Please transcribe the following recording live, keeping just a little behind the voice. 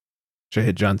Should I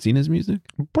hit John Cena's music?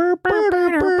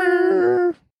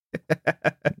 I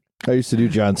used to do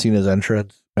John Cena's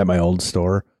entrance at my old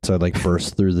store. So I'd like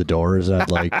burst through the doors.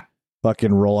 I'd like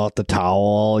fucking roll out the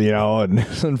towel,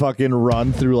 and fucking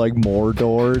run through like more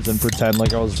doors and pretend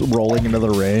like I was rolling into the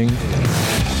ring.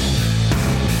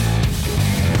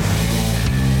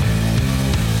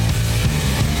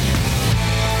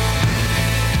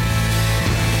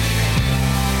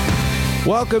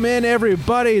 Welcome in,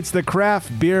 everybody. It's the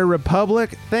Craft Beer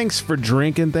Republic. Thanks for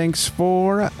drinking. Thanks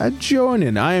for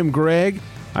joining. I am Greg.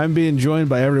 I'm being joined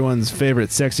by everyone's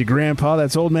favorite sexy grandpa.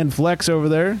 That's Old Man Flex over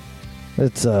there.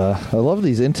 It's I love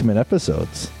these intimate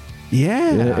episodes.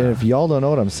 Yeah. And if y'all don't know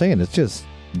what I'm saying, it's just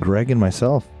Greg and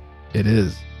myself. It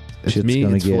is. It's Shit's me,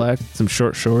 gonna it's get Flex, some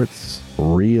short shorts.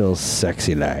 Real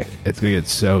sexy like. It's going to get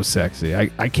so sexy.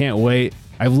 I can't wait.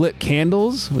 I've lit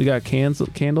candles. We got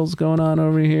candles going on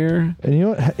over here. And you know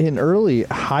what? In early,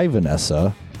 hi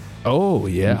Vanessa. Oh,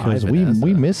 yeah. Because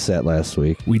we missed that last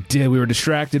week. We did. We were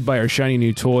distracted by our shiny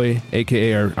new toy,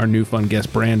 a.k.a. our new fun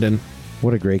guest, Brandon.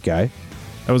 What a great guy.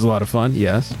 That was a lot of fun.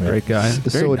 Yes. Great guy.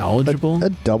 Very knowledgeable.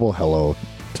 A double hello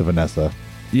to Vanessa.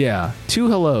 Yeah. 2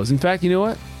 hellos. In fact, you know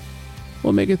what?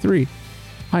 We'll make it 3.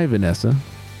 Hi, Vanessa.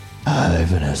 Hi,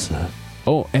 Vanessa.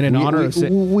 Oh, and in honor of...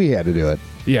 We had to do it.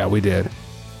 Yeah, we did.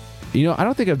 You know, I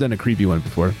don't think I've done a creepy one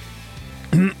before.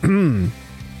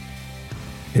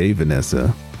 Hey,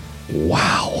 Vanessa.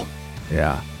 Wow.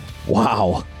 Yeah.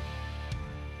 Wow.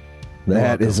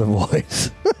 That is a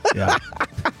voice. Yeah.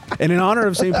 And in honor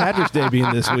of St. Patrick's Day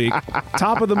being this week,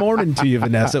 top of the morning to you,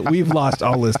 Vanessa. We've lost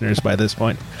all listeners by this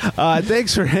point.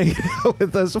 Thanks for hanging out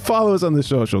with us. Follow us on the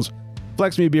socials.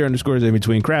 Flex Me Beer underscores in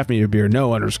between. Craft Me Your Beer,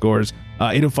 no underscores.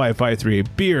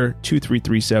 805-538 Beer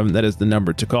 2337. That is the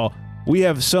number to call. We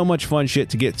have so much fun shit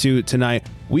to get to tonight.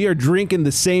 We are drinking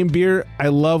the same beer. I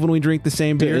love when we drink the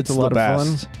same beer. It's a lot of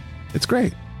fun. It's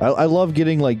great. I love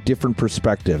getting like different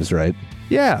perspectives, right?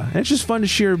 Yeah, and it's just fun to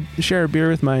share a beer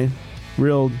with my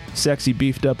real sexy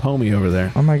beefed up homie over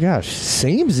there. Oh my gosh,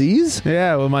 samesies.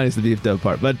 Yeah, well, mine is the beefed up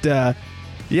part, but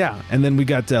yeah. And then we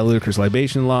got ludicrous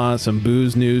libation law, some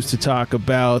booze news to talk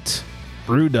about.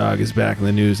 Brewdog is back in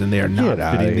the news, and they are not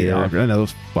fitting the algorithm. I know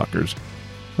those fuckers.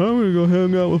 I'm gonna go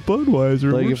hang out with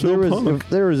Budweiser. Like if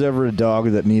there was ever a dog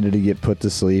that needed to get put to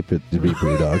sleep, it'd be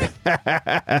Brewdog.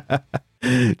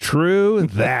 True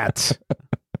that.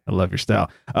 I love your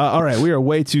style. All right, we are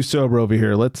way too sober over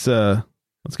here. Let's get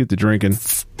to drinking.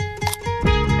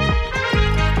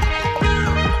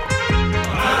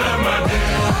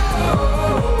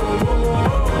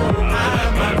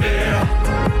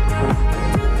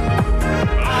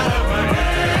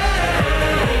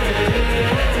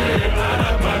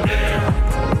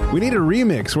 We need a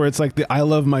remix where it's like the I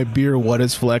love my beer, what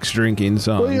is Flex drinking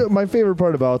song. Well, yeah, my favorite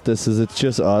part about this is it's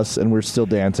just us and we're still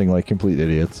dancing like complete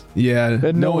idiots. Yeah.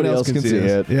 And no one else can see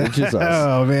it. Yeah. It's just us.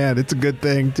 Oh, man. It's a good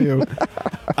thing, too.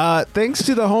 Thanks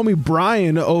to the homie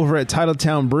Brian over at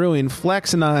Titletown Brewing,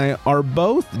 Flex and I are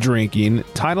both drinking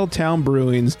Titletown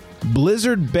Brewing's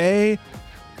Blizzard Bay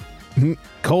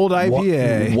Cold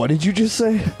IPA. What did you just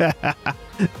say?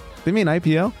 They mean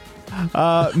IPL?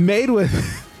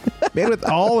 Made with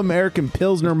all-American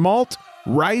Pilsner malt,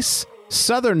 rice,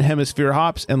 Southern Hemisphere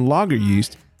hops, and lager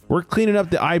yeast. We're cleaning up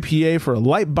the IPA for a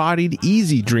light-bodied,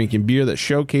 easy-drinking beer that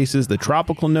showcases the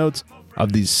tropical notes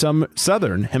of these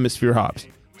Southern Hemisphere hops.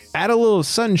 Add a little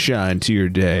sunshine to your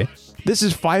day. This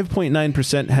is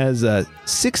 5.9%, has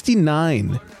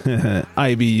 69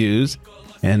 IBUs,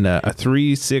 and a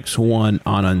 3.61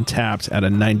 on Untappd at a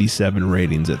 97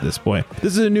 ratings at this point.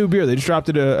 This is a new beer. They just dropped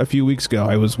it a few weeks ago.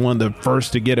 I was one of the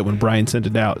first to get it when Brian sent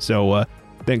it out. So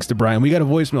thanks to Brian. We got a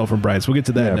voicemail from Brian, so we'll get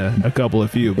to that in a couple of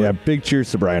few. But, yeah, big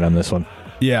cheers to Brian on this one.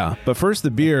 Yeah, but first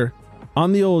the beer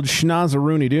on the old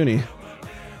Schnazaroony Dooney.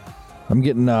 I'm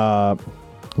getting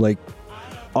like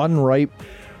unripe,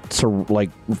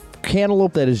 like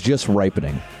cantaloupe that is just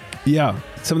ripening. Yeah,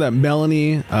 some of that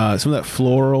melony, some of that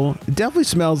floral. It definitely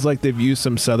smells like they've used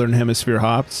some Southern Hemisphere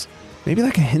hops. Maybe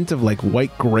like a hint of like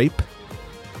white grape.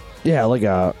 Yeah, like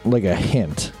a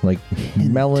hint, like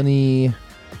melony,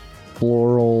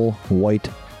 floral, white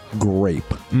grape.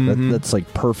 Mm-hmm. That's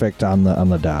like perfect on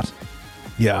the dot.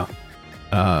 Yeah.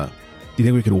 Do you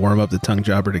think we could warm up the tongue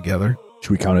jobber together? Should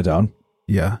we count it down?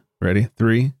 Yeah. Ready?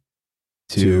 3,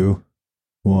 2,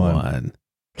 1.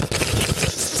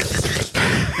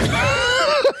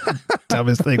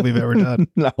 Dumbest thing we've ever done.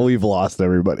 Now we've lost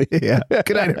everybody. Yeah. Good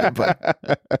night, everybody.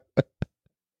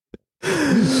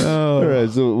 All right,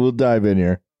 so we'll dive in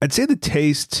here. I'd say the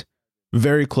taste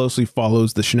very closely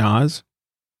follows the schnoz.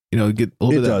 You know, get a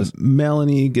little bit of that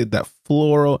melony, get that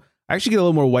floral. I actually get a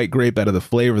little more white grape out of the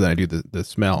flavor than I do the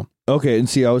smell. Okay, and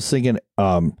see, I was thinking,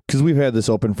 because we've had this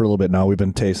open for a little bit now, we've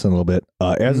been tasting a little bit.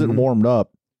 As it warmed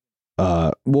up,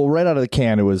 right out of the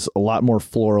can, it was a lot more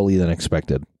florally than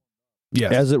expected.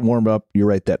 Yes. As it warmed up, you're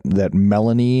right, that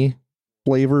melony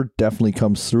flavor definitely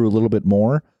comes through a little bit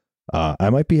more. I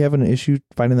might be having an issue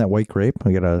finding that white grape.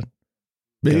 I gotta.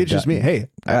 Maybe it's just me. Hey,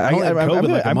 I had COVID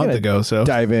like a month ago, so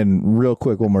dive in real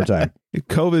quick one more time.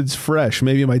 COVID's fresh.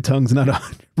 Maybe my tongue's not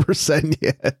 100%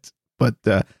 yet, but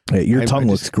hey, your tongue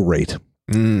looks great.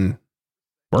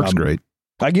 Works great.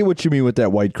 I get what you mean with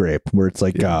that white grape, where it's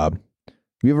like, have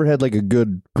you ever had like a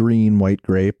good green white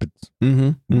grape?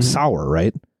 It's sour,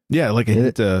 right? Yeah, like a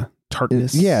hint of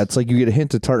tartness. Yeah, it's like you get a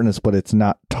hint of tartness, but it's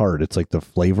not tart. It's like the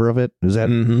flavor of it. Does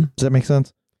that make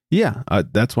sense? Yeah,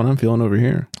 that's what I'm feeling over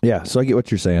here. Yeah, so I get what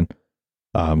you're saying.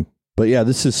 But yeah,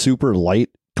 this is super light,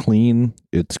 clean.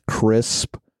 It's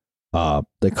crisp. The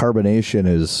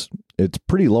carbonation it's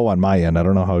pretty low on my end. I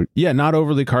don't know how. Yeah, not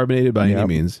overly carbonated by any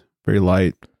means. Very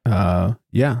light. I'd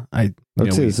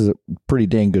say this is a pretty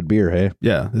dang good beer. Hey.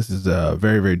 Yeah, this is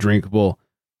very, very drinkable.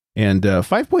 And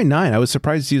 5.9. I was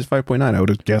surprised to see it's 5.9. I would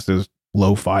have guessed it was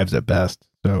low fives at best.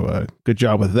 So good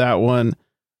job with that one.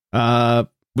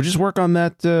 We'll just work on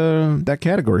that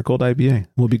category, cold IPA.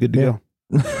 We'll be good to go.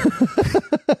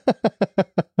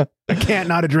 I can't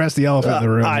not address the elephant in the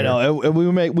room. I know.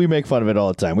 We make fun of it all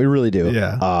the time. We really do.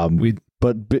 Yeah.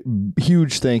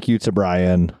 Huge thank you to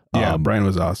Brian. Yeah, Brian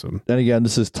was awesome. And again,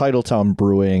 this is Titletown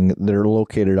Brewing. They're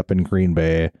located up in Green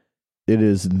Bay. It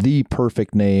is the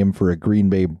perfect name for a Green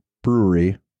Bay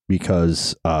brewery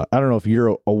because I don't know if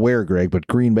you're aware, Greg, but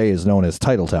Green Bay is known as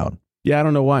Titletown. Yeah, I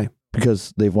don't know why.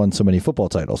 Because they've won so many football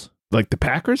titles. Like the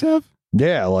Packers have?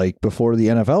 Yeah, like before the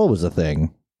NFL was a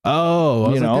thing.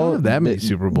 Oh, they don't have that many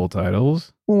Super Bowl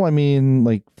titles. Well, I mean,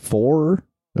 like 4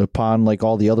 upon like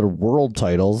all the other world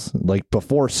titles. Like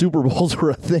before Super Bowls were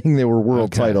a thing, they were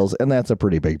world titles, and that's a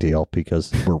pretty big deal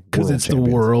because we're because it's champions.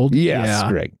 the world. Yes,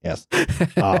 Greg. Yes.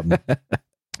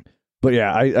 But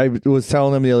yeah, I was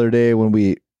telling them the other day when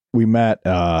we met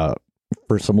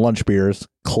for some lunch beers,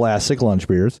 classic lunch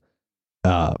beers.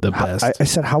 The best. I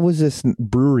said, how is this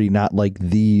brewery not like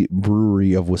the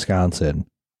brewery of Wisconsin,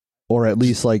 or at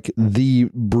least like the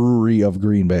brewery of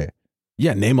Green Bay?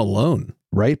 Yeah, name alone,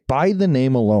 right? By the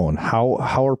name alone, how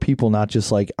are people not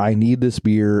just like, I need this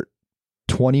beer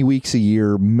 20 weeks a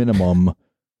year minimum,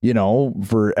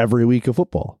 for every week of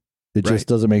football? It just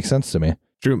doesn't make sense to me.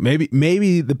 True.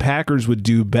 Maybe the Packers would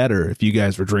do better if you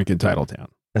guys were drinking Titletown.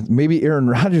 Maybe Aaron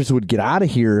Rodgers would get out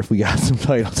of here if we got some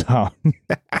Titletown.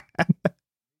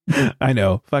 I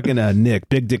know. Fucking Nick,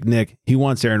 Big Dick Nick, he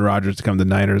wants Aaron Rodgers to come to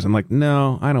Niners. I'm like,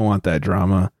 no, I don't want that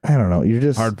drama. I don't know. You're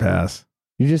just hard pass.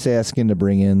 You're just asking to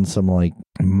bring in some like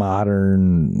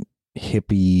modern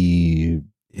hippie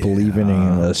believing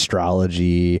in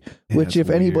astrology, which if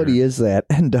anybody is that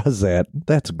and does that,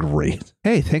 that's great.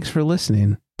 Hey, thanks for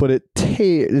listening. But it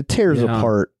tears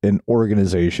apart an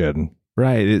organization.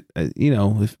 Right.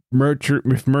 If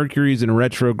Mercury's in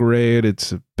retrograde,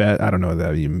 it's bad. I don't know what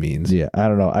that even means. Yeah, I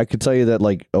don't know. I could tell you that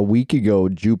like a week ago,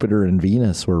 Jupiter and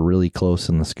Venus were really close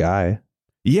in the sky.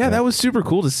 Yeah, that was super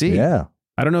cool to see. Yeah.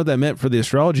 I don't know what that meant for the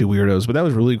astrology weirdos, but that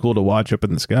was really cool to watch up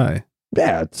in the sky.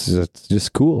 Yeah, it's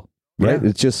just cool. Right? Yeah.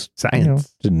 It's just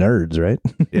science. To nerds, right?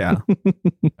 Yeah.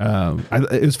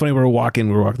 It was funny. We were walking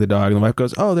the dog, and the wife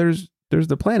goes, "Oh, there's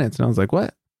the planets," and I was like,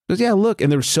 "What?" She goes, "Yeah, look,"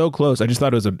 and they were so close. I just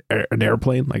thought it was an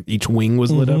airplane, like each wing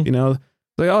was lit up.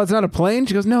 Like, "Oh, it's not a plane."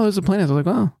 She goes, "No, there's a planet." I was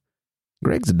like, "Oh,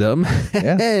 Greg's dumb."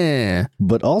 Yeah.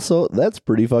 But also, that's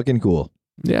pretty fucking cool.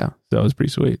 Yeah, so it was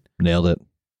pretty sweet. Nailed it.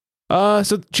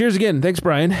 So cheers again. Thanks,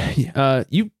 Brian.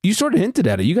 You sort of hinted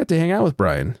at it. You got to hang out with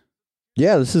Brian.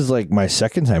 Yeah, this is like my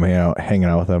second time hanging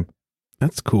out with him.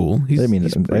 That's cool. I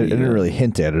didn't really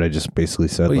hint at it. I just basically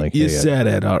said you said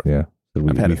it. Yeah.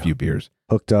 I've had a few beers.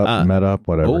 Hooked up, met up,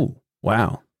 whatever. Oh,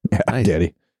 wow. Yeah, nice.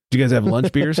 Daddy. Did you guys have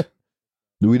lunch beers?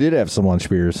 We did have some lunch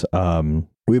beers.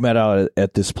 We met out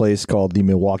at this place called the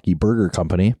Milwaukee Burger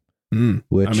Company,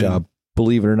 which,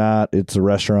 believe it or not, it's a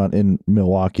restaurant in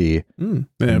Milwaukee. And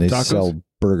they sell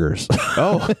burgers.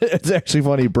 Oh, it's actually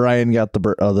funny. Brian got the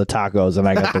tacos and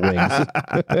I got the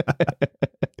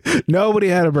wings. Nobody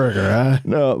had a burger, huh?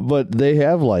 No, but they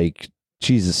have like,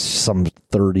 Jesus, some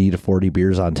 30 to 40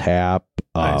 beers on tap.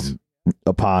 Nice.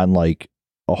 Upon like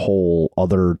a whole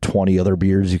other 20 other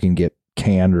beers you can get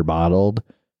canned or bottled.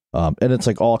 And it's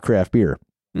like all craft beer.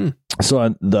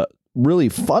 So the really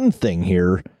fun thing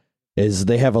here is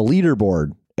they have a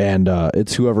leaderboard. And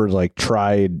it's whoever like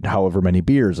tried however many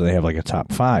beers, and they have like a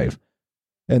top 5.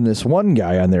 And this one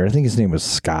guy on there, I think his name was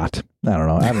Scott. I don't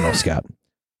know Scott.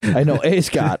 I know a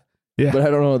Scott, but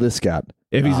I don't know this Scott.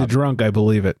 If he's a drunk, I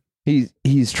believe it.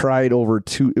 He's tried over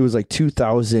it was like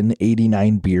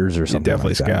 2,089 beers or something.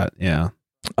 Definitely like Scott. Yeah.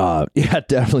 Yeah,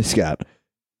 definitely Scott.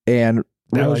 And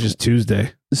that was just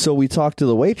Tuesday. So we talked to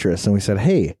the waitress and we said,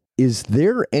 hey, is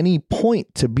there any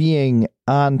point to being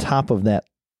on top of that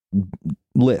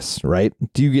list, right?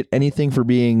 Do you get anything for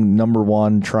being number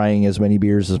one, trying as many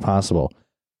beers as possible?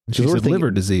 She said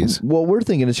liver disease. Well, we're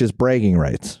thinking it's just bragging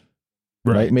rights.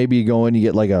 Right? Maybe you go in, you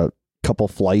get like a couple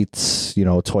flights,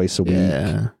 twice a week.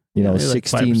 Yeah.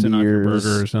 16 like beers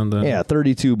or something. Yeah,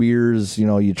 32 beers,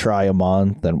 you try a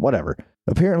month and whatever.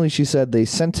 Apparently, she said they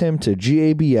sent him to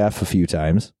GABF a few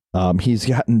times. He's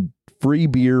gotten free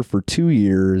beer for 2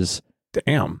 years.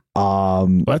 Damn. Well,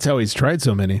 that's how he's tried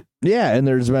so many. Yeah, and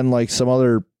there's been like some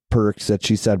other perks that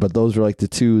she said, but those were like the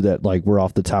two that like were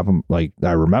off the top of like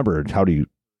I remembered. How do you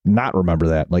not remember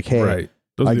that? Like, hey, right.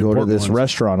 I go to this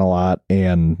restaurant a lot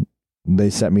and they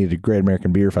sent me to Great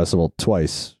American Beer Festival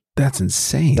twice. That's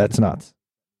insane. That's nuts.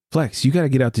 Flex, you got to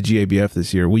get out to GABF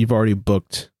this year. We've already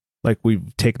booked, like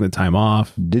we've taken the time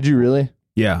off. Did you really?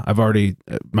 Yeah, I've already,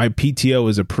 my PTO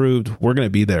is approved. We're going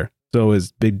to be there. So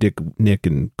is Big Dick Nick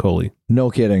and Coley. No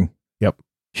kidding. Yep.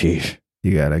 Sheesh.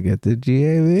 You got to get to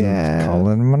GABF.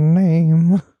 Calling my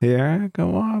name. Yeah,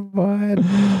 come on,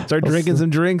 bud. Start drinking some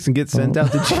drinks and get sent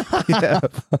out to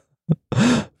GABF.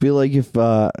 Feel like if,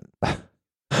 how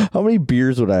many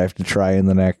beers would I have to try in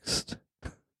the next?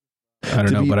 I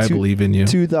don't know, but I believe in you.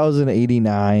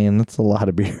 2,089. That's a lot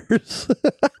of beers.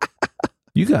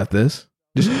 You got this.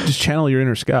 Just channel your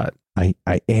inner Scott. I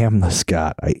am the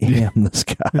Scott. I am the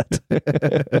Scott.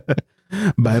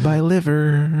 Bye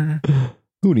liver.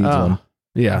 Who needs one?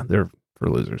 Yeah, they're for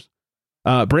losers.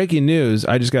 Breaking news.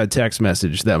 I just got a text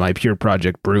message that my Pure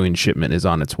Project brewing shipment is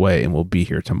on its way and will be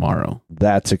here tomorrow.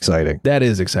 That's exciting. That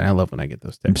is exciting. I love when I get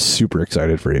those texts. I'm super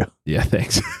excited for you. Yeah,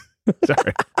 thanks.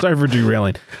 Sorry for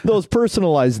derailing. Those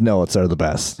personalized notes are the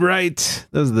best. Right.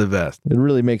 Those are the best. It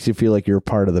really makes you feel like you're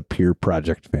part of the Pure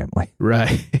Project family.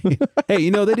 Right. Hey,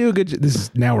 they do a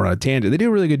good, now we're on a tangent. They do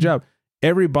a really good job.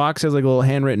 Every box has like a little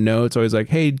handwritten note. It's always like,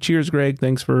 hey, cheers, Greg.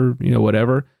 Thanks for,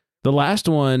 whatever. The last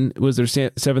one was their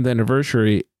 7th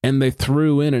anniversary and they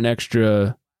threw in an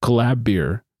extra collab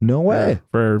beer. No way.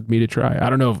 For me to try. I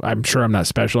don't know. I'm sure I'm not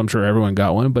special. I'm sure everyone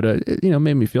got one, but it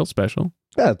made me feel special.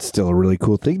 That's still a really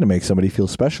cool thing to make somebody feel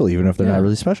special, even if they're not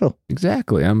really special.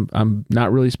 Exactly. I'm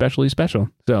not really specially special.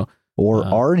 So, or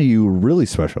are you really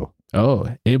special? Oh,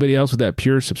 anybody else with that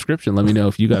Pure subscription? Let me know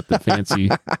if you got the fancy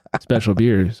special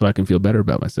beer, so I can feel better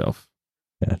about myself.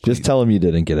 Yeah, just tell them you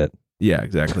didn't get it. Yeah,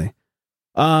 exactly.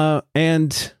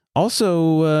 And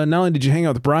also, not only did you hang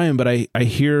out with Brian, but I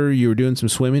hear you were doing some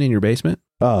swimming in your basement.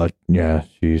 Oh yeah,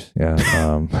 jeez,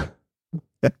 yeah.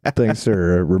 Thanks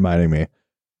for reminding me.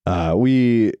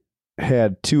 We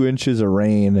had 2 inches of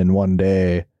rain in one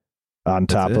day on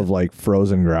top of like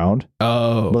frozen ground.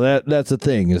 Oh, well, that's the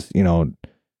thing is,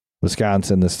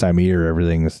 Wisconsin this time of year,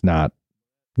 everything is not,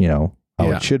 how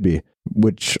it should be,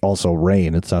 which also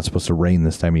rain. It's not supposed to rain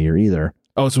this time of year either.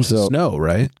 Oh, it's supposed to snow,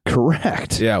 right?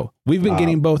 Correct. Yeah. We've been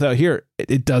getting both out here.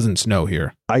 It doesn't snow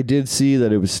here. I did see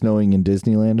that it was snowing in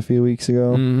Disneyland a few weeks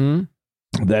ago.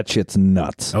 Mm-hmm. That shit's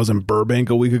nuts. I was in Burbank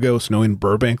a week ago, snowing in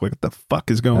Burbank. Like, what the fuck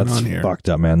is going on here? That's fucked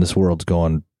up, man. This world's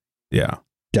going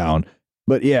down.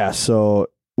 But yeah, so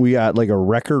we got like a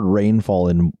record rainfall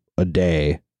in a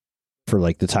day for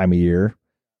like the time of year.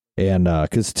 And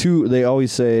because they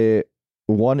always say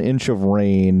 1 inch of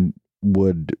rain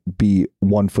would be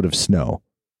 1 foot of snow.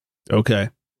 Okay.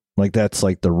 Like that's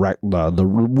like the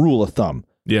rule of thumb.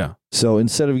 Yeah. So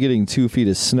instead of getting 2 feet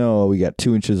of snow, we got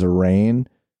 2 inches of rain.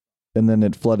 And then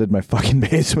it flooded my fucking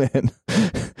basement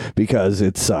because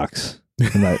it sucks.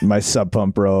 my sub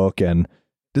pump broke and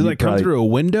does it like come through a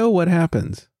window? What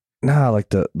happens? Nah, like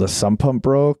the sump pump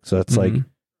broke. So it's like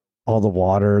all the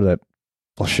water that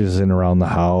flushes in around the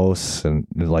house and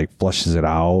it like flushes it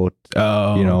out.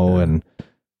 Oh, and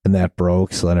that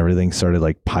broke. So then everything started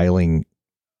like piling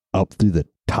up through the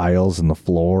tiles and the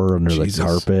floor under the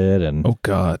carpet. And oh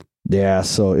God. Yeah,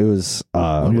 so it was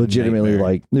legitimately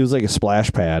like it was like a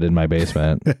splash pad in my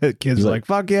basement. Kids were like,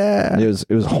 "Fuck yeah!" It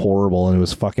was horrible and it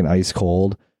was fucking ice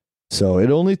cold. So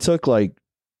it only took like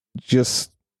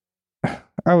just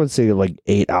I would say like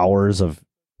 8 hours of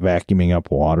vacuuming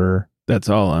up water. That's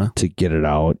all, huh? To get it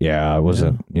out. Yeah, it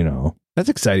wasn't. That's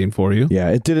exciting for you. Yeah,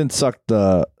 it didn't suck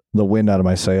the wind out of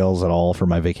my sails at all for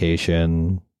my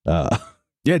vacation.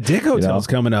 Yeah, Dick Hotel's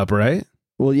coming up, right?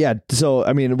 Well, yeah. So,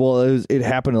 I mean, it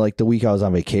happened like the week I was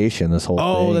on vacation, this whole thing.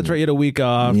 Oh, that's right. You had a week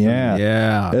off. Yeah.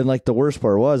 Yeah. And like the worst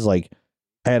part was like,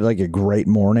 I had like a great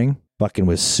morning fucking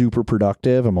was super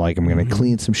productive. I'm like, I'm going to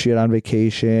clean some shit on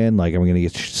vacation. Like, I'm going to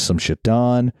get some shit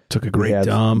done. Took a great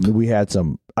dump. We had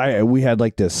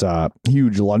like this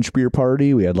huge lunch beer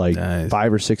party. We had like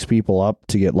 5 or 6 people up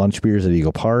to get lunch beers at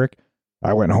Eagle Park.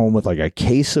 I went home with like a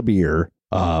case of beer.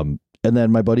 And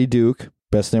then my buddy Duke,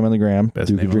 best name on the gram, Duke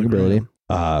of Drinkability,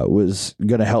 was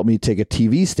going to help me take a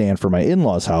TV stand from my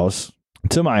in-laws' house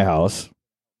to my house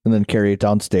and then carry it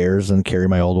downstairs and carry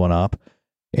my old one up.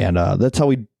 And that's how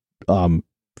we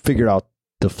figured out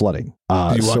the flooding.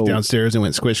 Did you walk downstairs and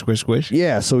went squish, squish, squish?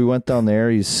 Yeah, so we went down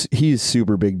there. He's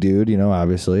super big dude, you know,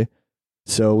 obviously.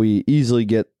 So we easily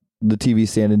get the TV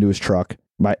stand into his truck.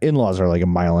 My in-laws are like a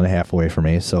mile and a half away from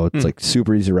me, so it's like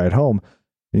super easy ride home.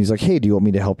 And he's like, hey, do you want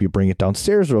me to help you bring it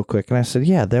downstairs real quick? And I said,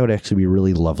 yeah, that would actually be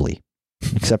really lovely.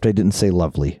 Except I didn't say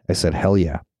lovely. I said, hell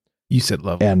yeah. You said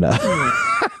lovely. And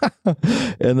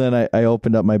and then I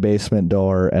opened up my basement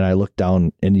door and I looked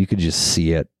down and you could just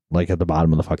see it like at the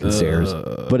bottom of the fucking stairs.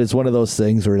 But it's one of those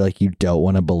things where like you don't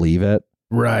want to believe it.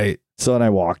 Right. So then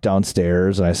I walked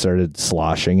downstairs and I started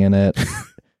sloshing in it.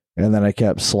 And then I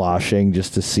kept sloshing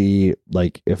just to see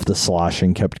like if the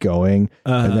sloshing kept going.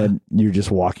 And then you're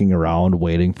just walking around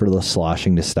waiting for the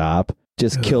sloshing to stop.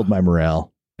 Just killed my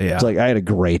morale. Yeah. It's like I had a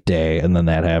great day and then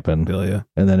that happened. And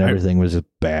then everything was just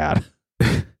bad.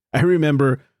 I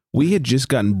remember we had just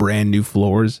gotten brand new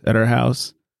floors at our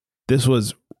house. This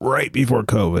was right before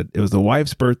COVID. It was the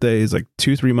wife's birthday. It's like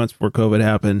 2-3 months before COVID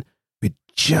happened. We'd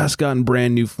just gotten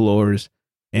brand new floors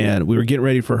and we were getting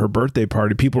ready for her birthday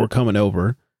party. People were coming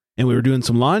over. And we were doing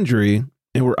some laundry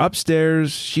and we're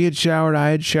upstairs. She had showered. I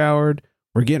had showered.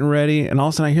 We're getting ready. And all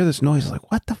of a sudden I hear this noise. I'm like,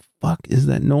 what the fuck is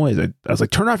that noise? I was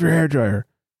like, turn off your hairdryer.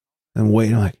 And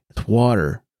wait, I'm like, it's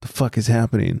water. The fuck is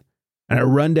happening? And I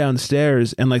run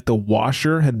downstairs and like the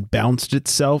washer had bounced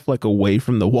itself like away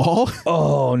from the wall.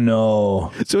 Oh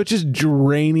no. So it's just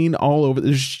draining all over.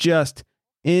 There's just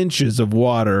inches of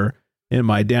water in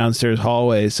my downstairs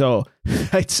hallway. So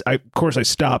I of course I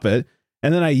stop it.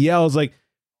 And then I yell, I was like,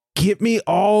 get me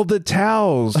all the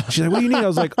towels. She's like, what do you need? I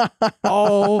was like,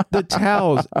 all the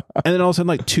towels. And then all of a sudden,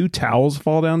 like 2 towels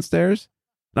fall downstairs.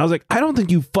 And I was like, I don't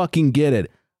think you fucking get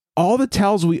it. All the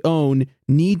towels we own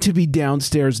need to be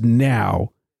downstairs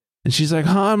now. And she's like,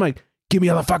 huh? I'm like, give me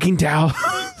all the fucking towels.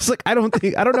 It's like, I don't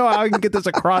know how I can get this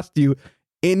across to you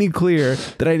any clear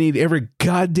that I need every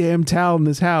goddamn towel in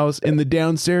this house in the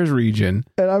downstairs region.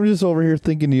 And I'm just over here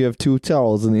thinking you have 2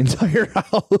 towels in the entire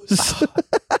house.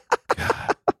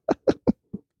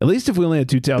 At least if we only had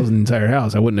 2 towels in the entire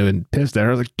house, I wouldn't have been pissed at her.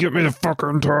 I was like, give me the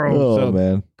fucking towels. Oh, so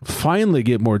man. Finally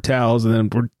get more towels, and then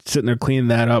we're sitting there cleaning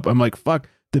that up. I'm like, fuck,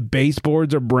 the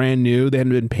baseboards are brand new. They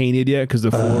hadn't been painted yet because the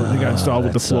floor they got installed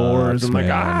with the floors. I'm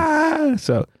like,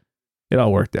 so it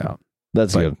all worked out.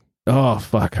 That's good. Oh,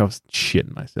 fuck, I was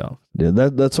shitting myself. Yeah,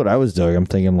 that's what I was doing. I'm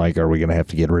thinking, like, are we going to have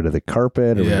to get rid of the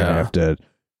carpet? Are we going to have to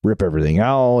rip everything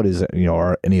out? Is it,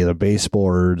 are any of the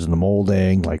baseboards and the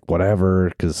molding, like whatever?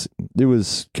 Because it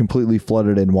was completely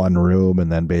flooded in one room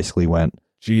and then basically went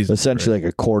essentially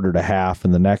like a quarter to half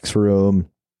in the next room.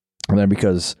 And then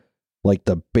because like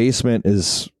the basement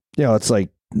is, it's like,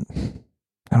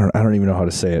 I don't even know how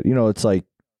to say it. It's like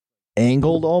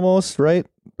angled almost, right?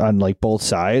 On like both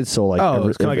sides. So like,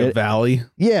 it's kind of like a valley.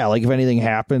 Yeah. Like if anything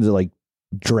happens, it like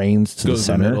drains to the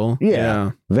center. Middle.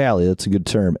 Yeah. Valley. That's a good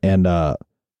term. And,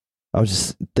 I was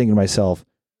just thinking to myself,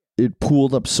 it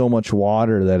pooled up so much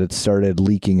water that it started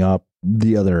leaking up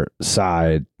the other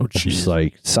side. Oh, geez. Just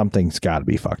like something's got to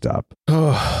be fucked up.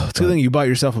 Oh, it's a good thing you bought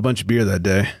yourself a bunch of beer that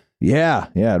day. Yeah.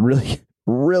 It really,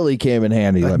 really came in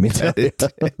handy. Let me tell you.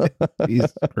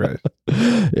 Jesus Christ.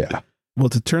 Yeah. Well,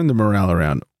 to turn the morale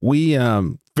around, we,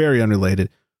 very unrelated,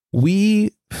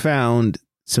 we found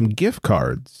some gift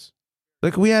cards.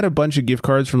 Like we had a bunch of gift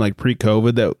cards from like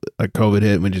pre-COVID that like COVID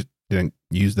hit and we just didn't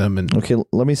use them. And okay,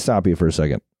 let me stop you for a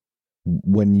second.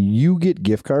 When you get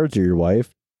gift cards or your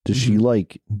wife, does she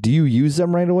do you use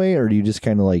them right away or do you just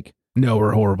kind of like... No,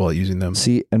 we're horrible at using them.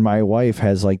 See, and my wife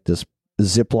has like this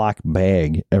Ziploc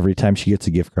bag every time she gets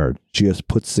a gift card. She just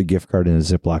puts the gift card in a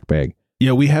Ziploc bag.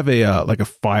 Yeah, we have a like a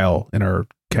file in our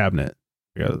cabinet.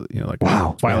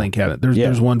 Wow, filing cabinet.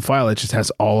 There's one file that just has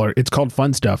it's called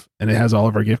Fun Stuff and it has all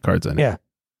of our gift cards in it.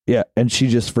 Yeah, and she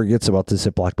just forgets about the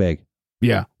Ziploc bag.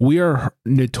 Yeah, we are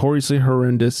notoriously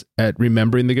horrendous at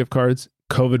remembering the gift cards.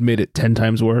 COVID made it 10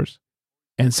 times worse.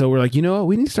 And so we're like, you know what?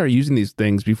 We need to start using these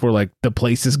things before like the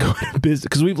places go into business.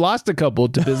 Because we've lost a couple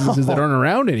to businesses that aren't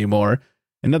around anymore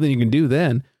and nothing you can do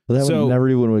then. Well, that would never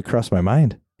even would cross my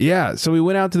mind. Yeah. So we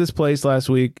went out to this place last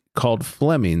week called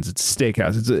Fleming's. It's a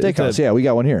steakhouse. It's a steakhouse. Yeah, we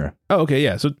got one here. Oh, okay.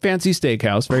 Yeah. So fancy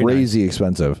steakhouse. Very crazy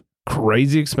expensive.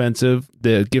 crazy expensive.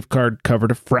 The gift card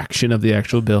covered a fraction of the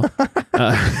actual bill.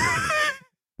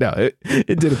 No,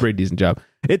 it did a pretty decent job.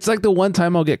 It's like the one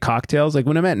time I'll get cocktails. Like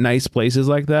when I'm at nice places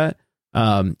like that.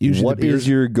 Usually what is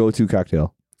your go-to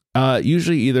cocktail?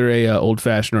 Usually either a old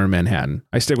fashioned or a Manhattan.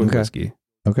 I stick with whiskey.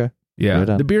 Okay. Yeah.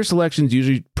 The beer selection's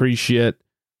usually pretty shit.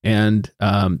 And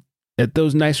at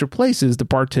those nicer places, the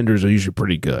bartenders are usually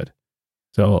pretty good.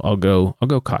 So I'll go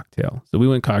cocktail. So we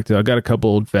went cocktail. I got a couple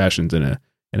old fashions in a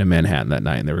Manhattan that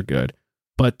night, and they were good.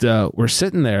 But we're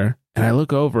sitting there, and I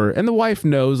look over, and the wife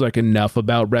knows like enough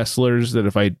about wrestlers that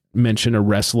if I mention a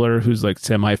wrestler who's like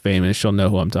semi-famous, she'll know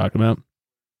who I'm talking about.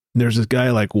 And there's this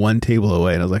guy like one table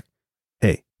away, and I was like,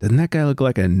 "Hey, doesn't that guy look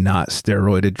like a not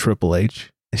steroided Triple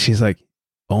H?" And she's like,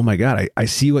 "Oh my God, I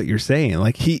see what you're saying.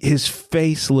 Like his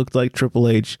face looked like Triple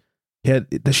H. He had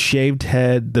the shaved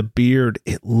head, the beard.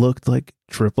 It looked like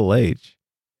Triple H."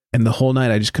 And the whole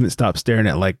night, I just couldn't stop staring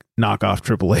at like knockoff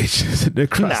Triple H sitting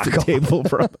across the table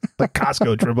from like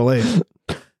Costco Triple H.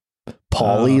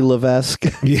 Paulie Levesque.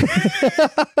 Yeah.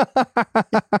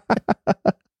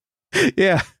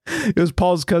 Yeah, it was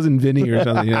Paul's cousin Vinny or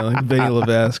something, like Vinny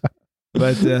Levesque.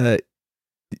 But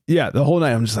yeah, the whole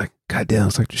night I'm just like, God damn.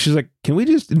 It's like, she's like, "Can we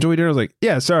just enjoy dinner?" I was like,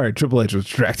 "Yeah, sorry, Triple H was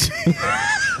distracting."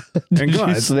 Did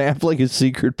you snap like a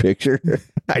secret picture?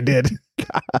 I did.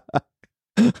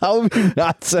 How have you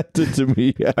not sent it to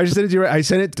me yet? I just sent it to you. I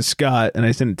sent it to Scott and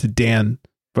I sent it to Dan,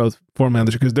 both former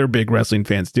managers, because they're big wrestling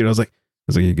fans, dude. I was like,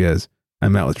 "You guys,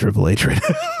 I'm out with Triple H right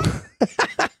now."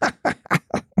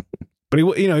 But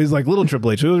he's like little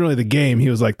Triple H. It wasn't really the game. He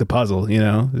was like the puzzle,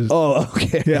 Oh,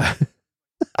 okay. Yeah.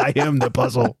 I am the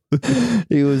puzzle.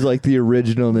 He was like the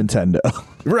original Nintendo.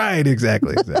 Right.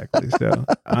 Exactly. So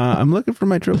I'm looking for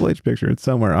my Triple H picture. It's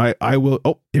somewhere. I will.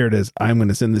 Oh, here it is. I'm going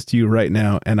to send this to you right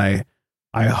now. And I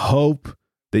hope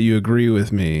that you agree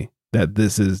with me that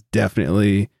this is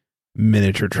definitely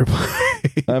miniature Triple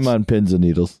H. I'm on pins and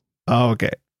needles. Oh,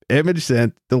 okay. Image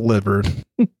sent, delivered.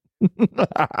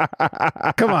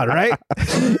 Come on, right?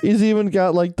 He's even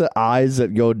got like the eyes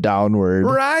that go downward.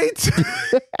 Right?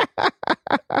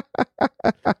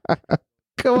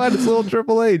 Come on, it's little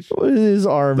Triple H. His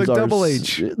arms like are Double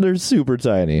H. They're super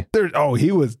tiny.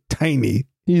 He was tiny.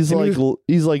 He's like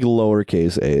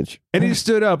lowercase H. And he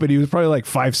stood up and he was probably like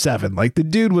 5'7". Like the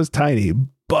dude was tiny,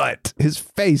 but his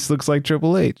face looks like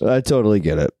Triple H. I totally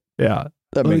get it. Yeah.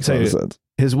 That makes a lot of sense.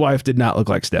 His wife did not look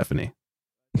like Stephanie.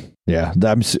 Yeah,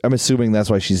 I'm assuming that's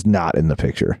why she's not in the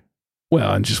picture.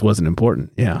 Well, it just wasn't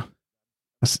important. Yeah. I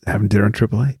was having dinner on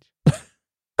Triple H.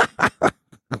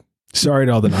 Sorry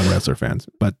to all the non-wrestler fans,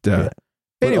 but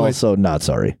anyway, also not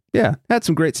sorry. Yeah, had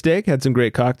some great steak, had some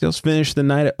great cocktails. Finished the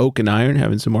night at Oak and Iron,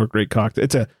 having some more great cocktails.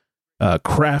 It's a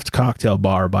craft cocktail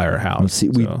bar by our house. See,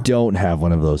 we don't have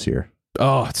one of those here.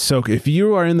 Oh, it's so good. If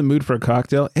you are in the mood for a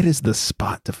cocktail, it is the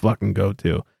spot to fucking go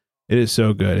to. It is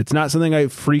so good. It's not something I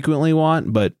frequently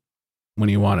want, but when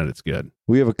you want it, it's good.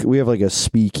 We have like a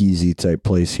speakeasy type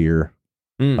place here.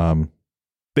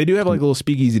 They do have like a little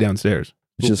speakeasy downstairs.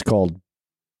 It's just called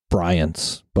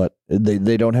Bryant's, but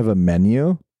they don't have a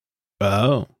menu.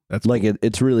 Oh, that's like cool.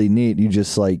 It's really neat. You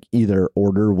just like either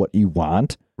order what you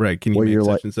want, right? Can you or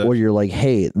you're like,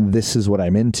 "Hey, this is what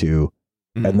I'm into,"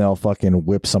 and they'll fucking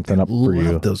whip something up for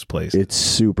you. Those places, it's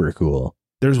super cool.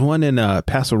 There's one in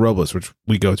Paso Robles, which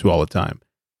we go to all the time.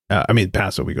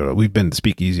 Paso, we've been to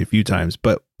Speakeasy a few times,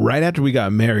 but right after we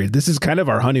got married, this is kind of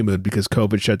our honeymoon because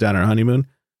COVID shut down our honeymoon.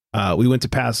 We went to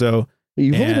Paso.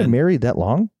 You've only been married that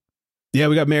long? Yeah,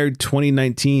 we got married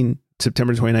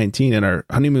September 2019, and our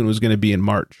honeymoon was going to be in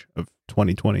March of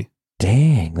 2020.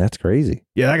 Dang, that's crazy.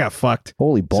 Yeah, I got fucked.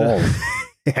 Holy balls.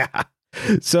 Yeah.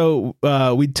 So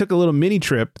we took a little mini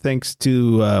trip, thanks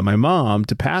to my mom,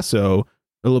 to Paso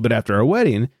a little bit after our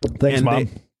wedding. Thanks, Mom.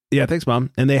 Thanks, Mom.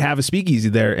 And they have a speakeasy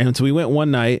there. And so we went one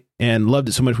night and loved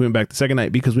it so much we went back the second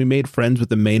night because we made friends with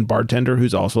the main bartender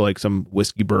who's also like some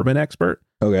whiskey bourbon expert.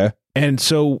 Okay. And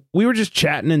so we were just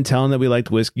chatting and telling that we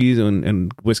liked whiskeys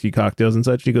and whiskey cocktails and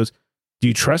such. He goes, "Do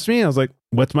you trust me?" And I was like,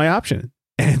 "What's my option?"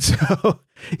 And so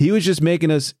he was just making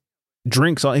us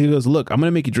drinks. He goes, "Look, I'm going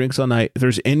to make you drinks all night. If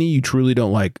there's any you truly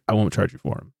don't like, I won't charge you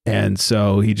for them." And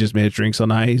so he just made us drinks all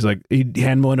night. He's like, he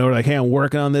handed one over like, "Hey, I'm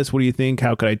working on this. What do you think?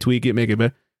 How could I tweak it, make it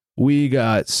better?" We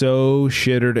got so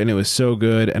shittered and it was so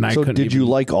good. And I couldn't. Did you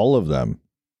like all of them?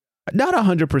 Not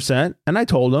 100%. And I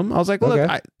told him, I was like, "Look,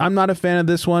 okay. I'm not a fan of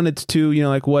this one. It's too,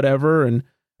 like whatever. And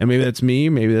maybe that's me.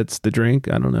 Maybe that's the drink.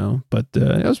 I don't know." But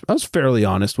I was fairly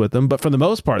honest with them. But for the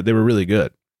most part, they were really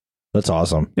good. That's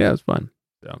awesome. Yeah, it was fun.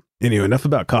 So anyway, enough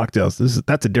about cocktails.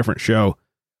 That's a different show.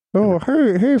 Oh,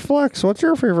 hey, Flex, what's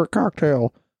your favorite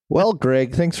cocktail? Well,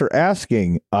 Greg, thanks for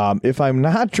asking. If I'm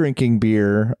not drinking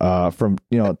beer from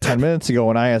 10 minutes ago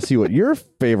when I asked you what your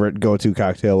favorite go-to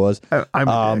cocktail was, I'm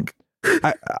a dick.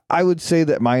 I would say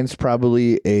that mine's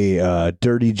probably a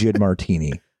dirty gin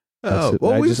martini.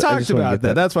 We've talked about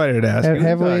that. That's why I didn't ask.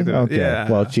 Have we? Okay.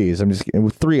 Yeah. Well, geez, I'm just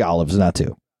with 3 olives, not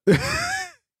 2.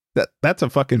 That's a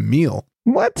fucking meal.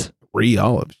 What? 3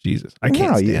 olives. Jesus. I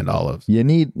can't stand olives. You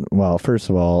need, first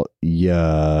of all, you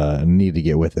need to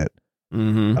get with it.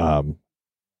 Mm-hmm.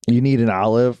 You need an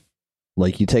olive.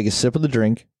 Like you take a sip of the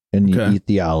drink and you eat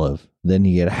the olive. Then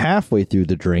you get halfway through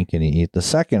the drink and you eat the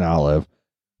second olive.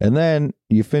 And then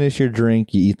you finish your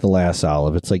drink, you eat the last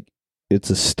olive. It's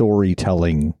a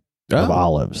storytelling of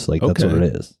olives. Like that's what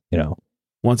it is,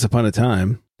 Once upon a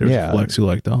time, there was a flex who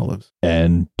liked olives.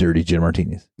 And dirty gin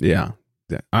martinis. Yeah.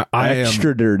 I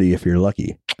Extra dirty if you're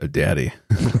lucky. Oh, daddy.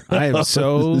 I am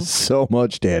so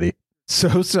much daddy.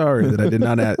 So sorry that I did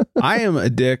not add. I am a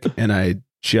dick and I'm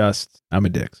a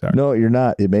dick. Sorry. No, you're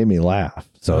not. It made me laugh.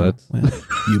 So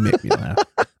you make me laugh.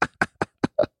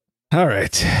 All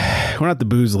right. We're not the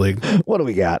booze league. What do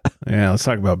we got? Yeah, let's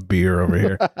talk about beer over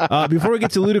here. Before we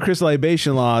get to ludicrous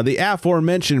libation law, the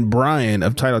aforementioned Brian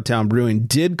of Titletown Brewing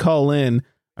did call in.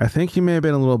 I think he may have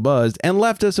been a little buzzed and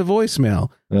left us a voicemail.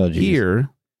 Oh, geez. Here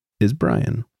is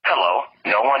Brian. Hello.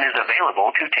 No one is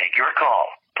available to take your call.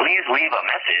 Please leave a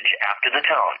message after the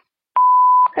tone.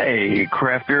 Hey,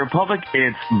 Craft Beer Republic.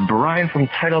 It's Brian from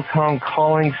Titletown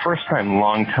calling. First time,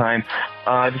 long time.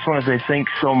 I just want to say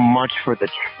thanks so much for the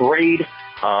trade.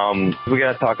 We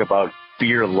got to talk about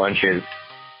beer lunches.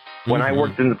 When I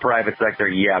worked in the private sector,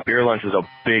 beer lunch was a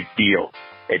big deal.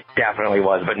 It definitely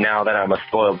was. But now that I'm a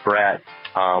spoiled brat,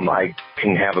 I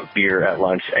can have a beer at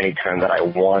lunch anytime that I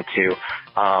want to.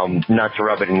 Not to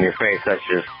rub it in your face. That's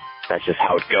just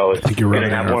how it goes. I think you're going to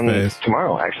have one face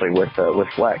tomorrow, actually, with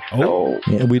Flex. Oh,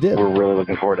 so yeah, we did. We're really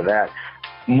looking forward to that.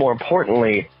 More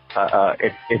importantly,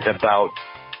 it's about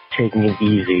taking it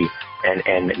easy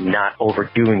and not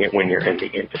overdoing it when you're in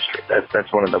the industry.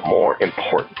 That's one of the more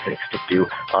important things to do.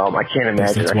 I can't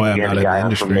imagine a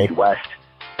guy from Midwest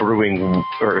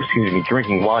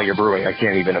drinking while you're brewing. I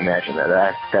can't even imagine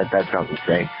that. That sounds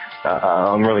insane.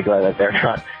 I'm really glad that they're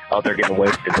not out there getting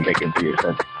wasted and making beers.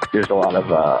 There's a lot of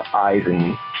I's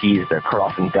and T's that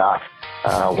cross and dots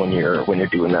when you're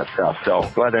doing that stuff. So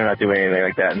glad they're not doing anything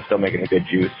like that and still making a good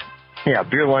juice. Yeah,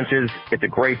 beer lunches, it's a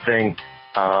great thing.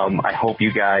 I hope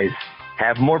you guys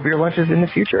have more beer lunches in the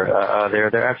future.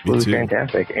 They're absolutely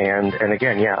fantastic. And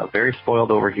again, very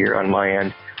spoiled over here on my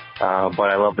end. But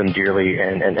I love them dearly,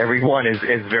 and everyone is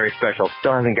very special.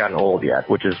 Still hasn't gotten old yet,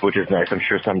 which is nice. I'm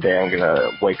sure someday I'm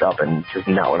gonna wake up and just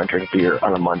not want to drink beer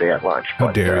on a Monday at lunch.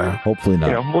 How dare you? Hopefully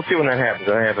not. We'll see when that happens.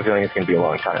 I have a feeling it's gonna be a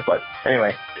long time. But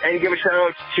anyway, and give a shout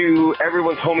out to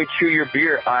everyone's homie Chew Your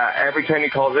Beer. Every time he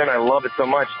calls in, I love it so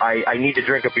much. I need to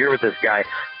drink a beer with this guy.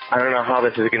 I don't know how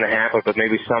this is gonna happen, but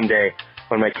maybe someday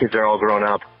when my kids are all grown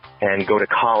up and go to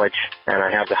college and I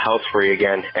have the house free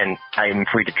again and I'm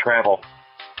free to travel.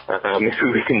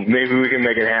 Maybe we can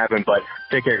make it happen, but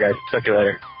take care, guys. Talk to you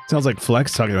later. Sounds like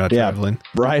Flex talking about traveling.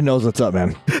 Brian knows what's up,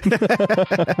 man.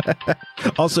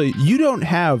 Also, you don't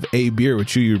have a beer with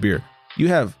Chew Your Beer. You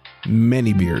have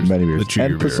many beers. With Chew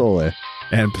Your Beer. Pozole.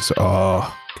 And Pozole.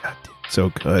 Oh, God, so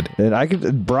good.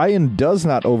 And Brian does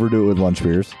not overdo it with lunch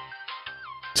beers.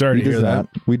 Sorry to hear that.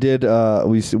 We did.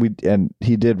 And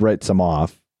he did write some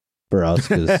off for us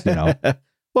because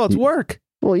well, it's work.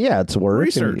 Well, yeah, it's work.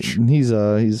 Research. And he's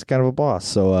kind of a boss.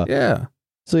 So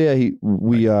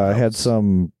we had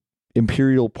some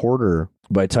Imperial Porter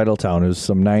by Titletown. It was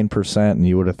some 9%, and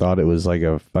you would have thought it was like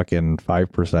a fucking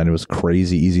 5%. It was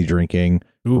crazy easy drinking,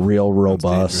 real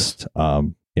robust.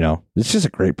 It's just a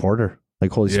great porter.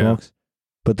 Like holy smokes.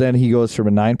 But then he goes from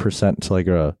a 9% to like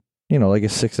a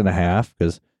 6.5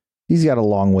 because he's got a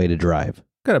long way to drive.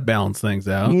 Got to balance things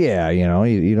out. Yeah, you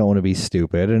don't want to be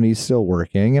stupid, and he's still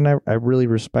working, and I really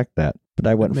respect that. But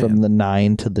I went from the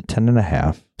 9 to the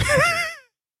 10.5.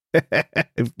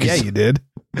 Yeah, you did.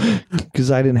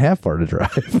 Because I didn't have far to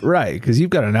drive. Right, because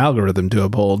you've got an algorithm to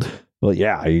uphold. Well,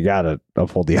 yeah, you got to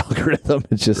uphold the algorithm.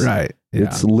 It's just, right. Yeah.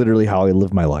 It's literally how I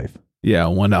live my life. Yeah,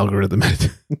 one algorithm.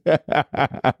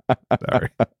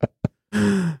 Sorry.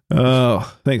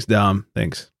 Oh, thanks, Dom.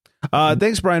 Thanks.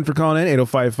 Thanks, Brian, for calling in.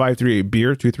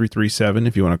 805-538-BEER, 2337.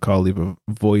 If you want to call, leave a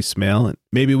voicemail. And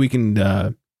maybe we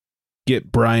can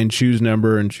get Brian Chew's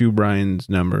number and Chew Brian's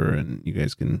number, and you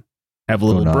guys can have a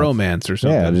little bromance or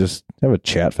something. Yeah, just have a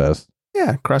chat fest.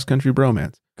 Yeah, cross-country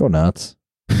bromance. Go nuts.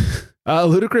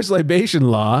 Ludicrous libation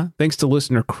law. Thanks to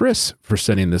listener Chris for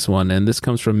sending this one. And this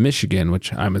comes from Michigan,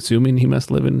 which I'm assuming he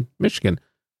must live in Michigan.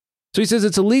 So he says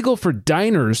it's illegal for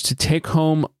diners to take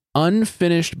home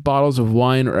unfinished bottles of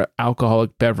wine or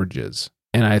alcoholic beverages.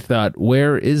 And I thought,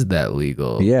 where is that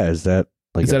legal? Yeah, is that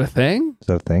like is that a thing? Is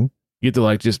that a thing? You get to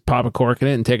like just pop a cork in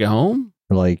it and take it home?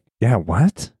 Or like, yeah,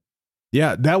 what?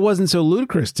 Yeah, that wasn't so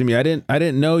ludicrous to me. I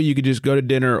didn't know you could just go to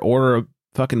dinner, order a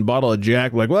fucking bottle of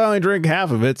Jack, like, well, I drink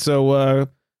half of it, so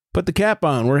put the cap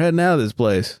on. We're heading out of this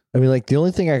place. I mean, like the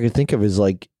only thing I could think of is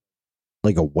like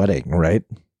a wedding, right?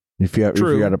 If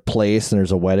you're at a place and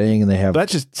there's a wedding and they have, but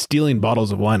that's just stealing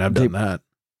bottles of wine. I've done that.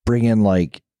 Bring in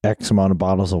like X amount of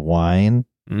bottles of wine.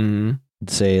 Mm-hmm.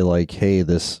 Say like, hey,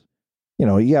 this,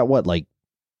 you got what, like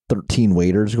 13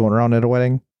 waiters going around at a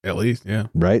wedding? At least, yeah.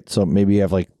 Right? So maybe you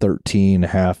have like 13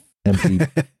 half empty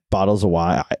bottles of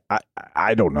wine.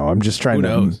 I don't know. I'm just trying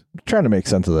to make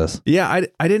sense of this. Yeah,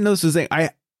 I didn't know this was a thing.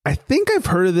 I think I've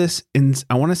heard of this in,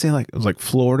 I want to say like, it was like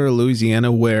Florida or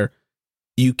Louisiana, where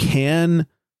you can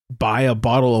buy a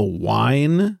bottle of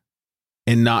wine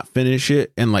and not finish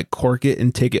it and like cork it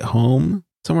and take it home.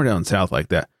 Somewhere down south like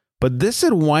that. But this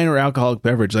said wine or alcoholic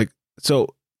beverage. Like, so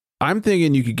I'm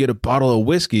thinking you could get a bottle of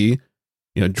whiskey,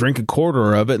 drink a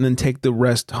quarter of it and then take the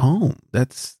rest home.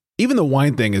 That's, even the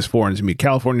wine thing is foreign to me.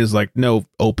 California is like, no,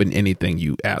 open anything,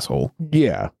 you asshole.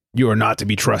 Yeah. You are not to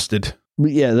be trusted.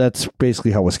 Yeah, that's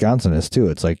basically how Wisconsin is too.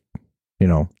 It's like, I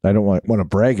don't want to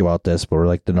brag about this, but we're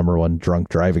like the number one drunk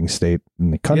driving state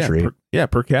in the country.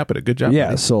 Per capita. Good job. Yeah.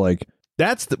 Buddy. So like,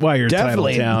 that's why you're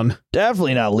title town.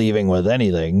 Definitely not leaving with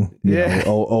anything.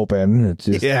 Open. It's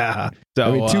just, yeah. So,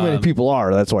 I mean, too many people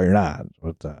are. That's why you're not.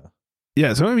 But,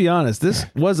 yeah. So I'm gonna be honest. This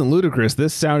wasn't ludicrous.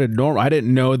 This sounded normal. I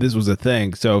didn't know this was a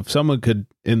thing. So if someone could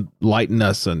enlighten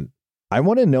us, and I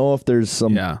want to know if there's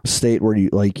some state where you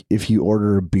like, if you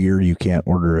order a beer, you can't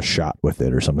order a shot with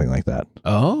it or something like that.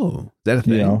 Oh, is that a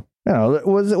thing?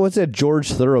 What's that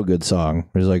George Thorogood song?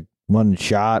 There's like one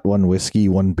shot, one whiskey,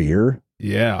 one beer.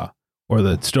 Yeah. Or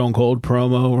the Stone Cold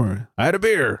promo, or I had a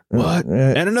beer. What?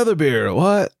 And another beer.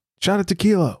 What? Shot of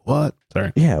tequila. What?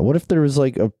 Sorry. Yeah. What if there was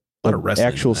like a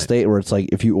actual state where it's like,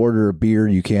 if you order a beer,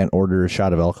 you can't order a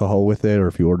shot of alcohol with it, or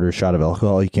if you order a shot of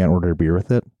alcohol, you can't order a beer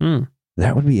with it?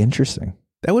 That would be interesting.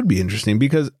 That would be interesting,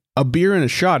 because a beer and a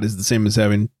shot is the same as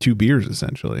having two beers,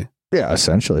 essentially. Yeah,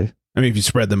 essentially. I mean, if you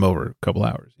spread them over a couple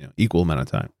hours, equal amount of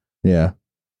time. Yeah.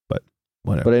 But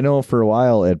whatever. But I know for a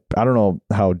while, I don't know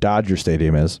how Dodger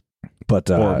Stadium is, but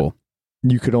horrible.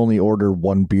 You could only order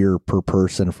one beer per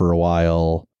person for a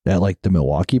while at like the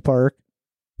Milwaukee Park,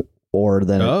 or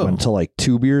then it went to like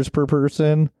 2 beers per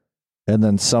person. And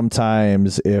then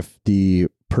sometimes if the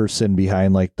person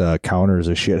behind like the counter is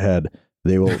a shithead,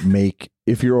 they will make,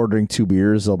 if you're ordering 2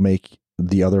 beers, they'll make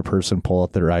the other person pull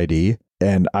out their ID.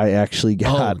 And I actually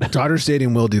got Dodger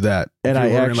Stadium will do that. And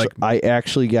I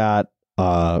actually got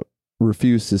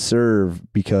refused to serve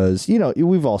because,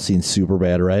 we've all seen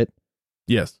Superbad, right?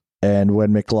 Yes. And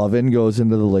when McLovin goes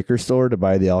into the liquor store to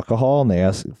buy the alcohol and they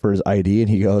ask for his ID and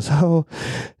he goes, "Oh,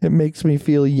 it makes me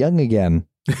feel young again."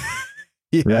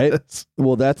 Yes. Right?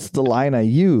 Well, that's the line I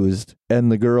used.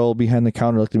 And the girl behind the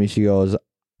counter looked at me. She goes,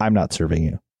 "I'm not serving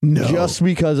you." No. Just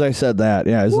because I said that.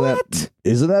 Yeah.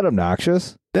 Isn't that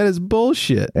obnoxious? That is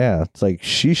bullshit. Yeah. It's like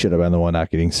she should have been the one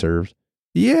not getting served.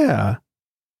 Yeah.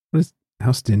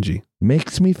 How stingy.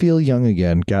 Makes me feel young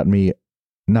again. Got me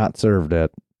not served at.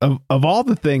 Of all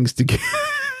the things to get,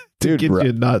 get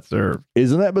you not served.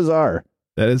 Isn't that bizarre?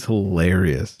 That is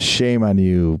hilarious. Shame on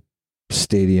you,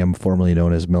 stadium formerly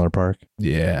known as Miller Park.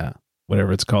 Yeah.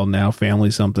 Whatever it's called now, family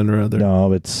something or other.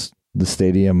 No, it's the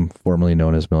stadium formerly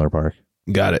known as Miller Park.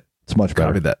 Got it. It's much better.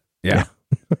 Copied that. Yeah.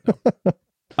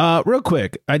 Real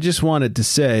quick, I just wanted to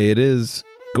say it is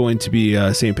going to be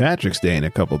St. Patrick's Day in a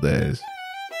couple days.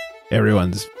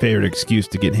 Everyone's favorite excuse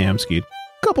to get ham-skied.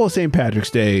 Couple of St. Patrick's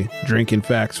Day drinking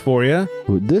facts for you.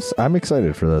 I'm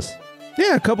excited for this.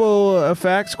 Yeah, a couple of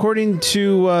facts. According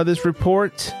to this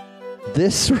report.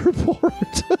 This report?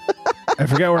 I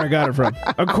forgot where I got it from.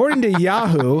 According to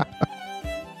Yahoo,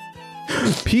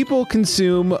 people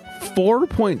consume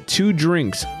 4.2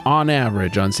 drinks on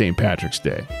average on St. Patrick's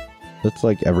Day. That's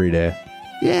like every day.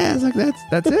 Yeah, it's like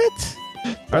that's it.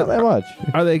 Not that much.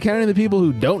 Are they counting the people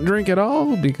who don't drink at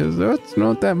all? Because that's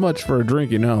not that much for a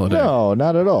drinking holiday. No,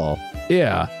 not at all.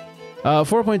 Yeah.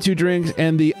 4.2 drinks,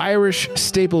 and the Irish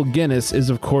staple Guinness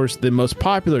is, of course, the most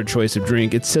popular choice of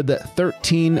drink. It's said that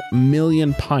 13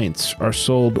 million pints are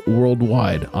sold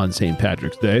worldwide on St.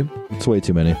 Patrick's Day. It's way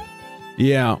too many.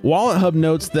 Yeah. Wallet Hub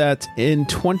notes that in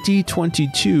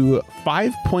 2022,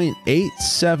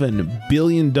 $5.87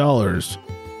 billion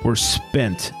were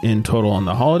spent in total on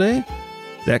the holiday.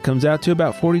 That comes out to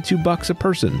about $42 a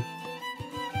person.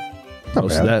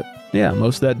 Most of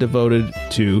that devoted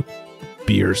to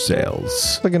beer sales.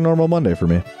 It's like a normal Monday for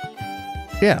me.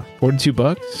 Yeah,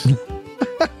 $42.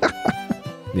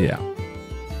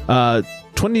 Yeah.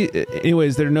 20.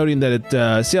 Anyways, they're noting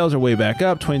that sales are way back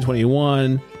up.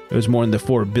 2021, it was more in the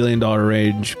 $4 billion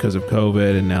range because of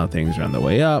COVID, and now things are on the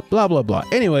way up. Blah blah blah.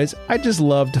 Anyways, I just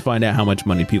love to find out how much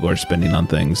money people are spending on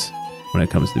things when it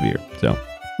comes to beer. So,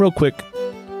 real quick,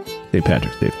 St.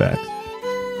 Patrick's Day facts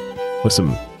with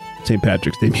some St.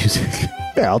 Patrick's Day music.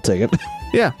 Yeah, I'll take it.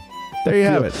 Yeah, there you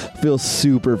have it. Feels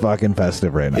super fucking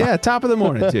festive right now. Yeah, top of the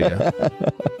morning to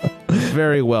you.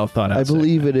 Very well thought out. I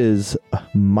believe it is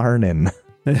Marnin.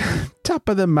 Top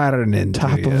of the morning.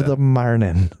 Top of the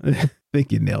Marnin. I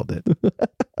think you nailed it.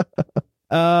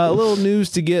 A little news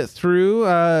to get through.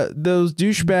 Those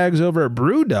douchebags over at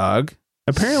Brewdog,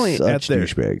 apparently Such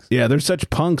douchebags. Yeah, they're such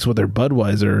punks with their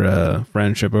Budweiser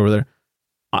friendship over there.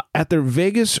 At their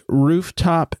Vegas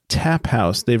rooftop tap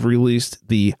house, they've released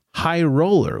the High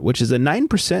Roller, which is a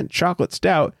 9% chocolate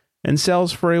stout and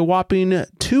sells for a whopping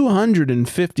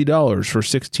 $250 for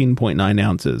 16.9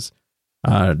 ounces.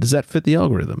 Does that fit the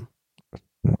algorithm?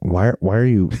 Why are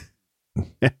you?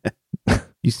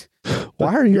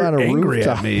 Why are you on a angry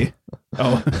rooftop? At me?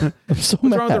 Oh, I'm so what's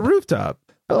mad. wrong with the rooftop?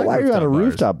 Why are you on a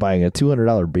rooftop buying a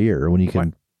 $200 beer when you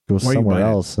can go somewhere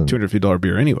else? And $250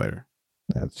 beer anyway.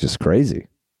 That's just crazy.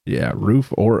 Yeah,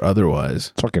 roof or otherwise.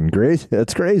 It's fucking crazy.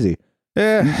 That's crazy.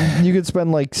 Yeah, you could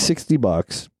spend like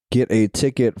 $60, get a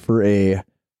ticket for a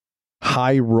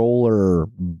High Roller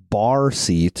bar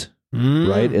seat,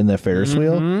 right, in the Ferris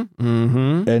wheel,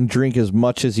 and drink as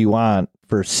much as you want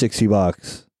for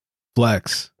 $60.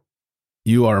 Flex,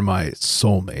 you are my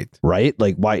soulmate. Right?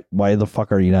 Like, why the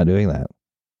fuck are you not doing that?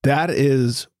 That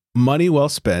is money well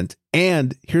spent.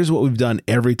 And here's what we've done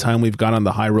every time we've gone on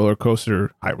the High Roller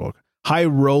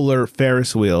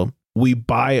Ferris wheel. We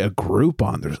buy a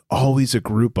Groupon. There's always a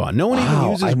Groupon. No one even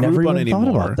uses I never Groupon even anymore.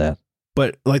 thought about that.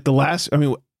 But like the last, I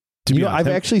mean, to be honest, I've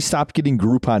actually stopped getting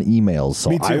Groupon emails,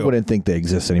 so I wouldn't think they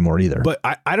exist anymore either. But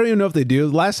I don't even know if they do.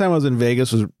 The last time I was in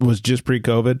Vegas was just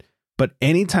pre-COVID. But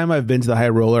anytime I've been to the High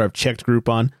Roller, I've checked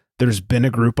Groupon. There's been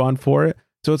a Groupon for it.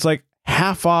 So it's like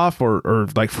half off or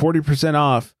like 40%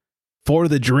 off for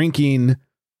the drinking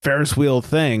Ferris wheel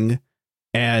thing.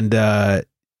 And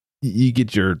you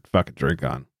get your fucking drink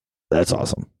on. That's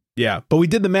awesome. Yeah. But we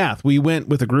did the math. We went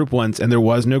with a group once and there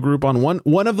was no Groupon.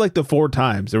 One of like the 4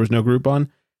 times there was no Groupon.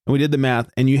 And we did the math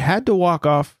and you had to walk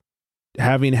off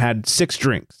having had 6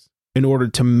 drinks in order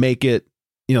to make it,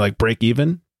 like break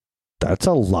even. That's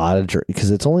a lot of drink because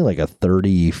it's only like a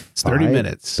 30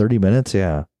 minutes. 30 minutes,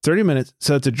 yeah. 30 minutes.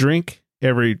 So it's a drink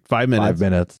every 5 minutes. 5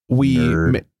 minutes.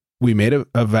 We made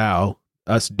a vow,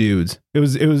 us dudes. It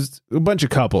was a bunch of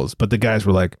couples, but the guys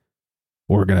were like,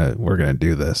 we're gonna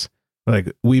do this.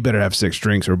 Like, we better have 6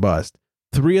 drinks or bust.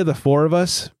 3 of the 4 of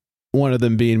us, one of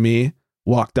them being me,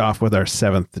 walked off with our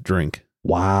 7th drink.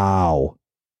 Wow.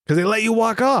 Because they let you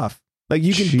walk off. Like,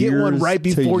 you can get one right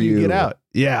before you get out.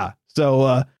 Yeah.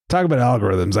 So talk about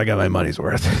algorithms. I got my money's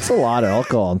worth. It's a lot of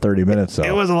alcohol in 30 minutes, though.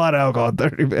 It was a lot of alcohol in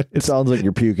 30 minutes. It sounds like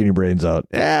you're puking your brains out.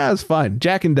 Yeah, it's fine.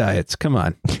 Jack and Diets. Come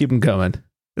on. Keep them coming.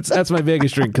 That's my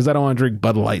Vegas drink because I don't want to drink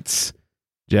Bud Lights.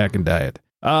 Jack and Diet.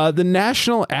 The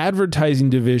National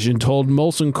Advertising Division told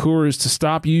Molson Coors to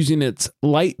stop using its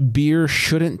light beer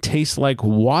shouldn't taste like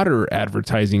water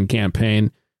advertising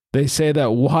campaign. They say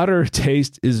that water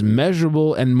taste is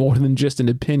measurable and more than just an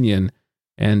opinion.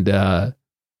 And so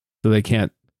they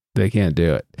can't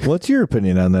do it. What's your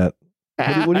opinion on that?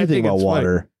 What do you think about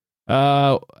water?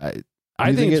 I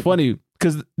think it's funny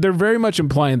because they're very much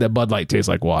implying that Bud Light tastes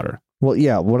like water. Well,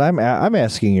 yeah. What I'm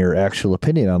asking your actual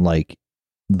opinion on like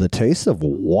the taste of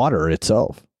water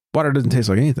itself. Water doesn't taste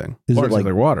like anything. Is water it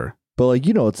like water? But like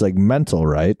it's like mental,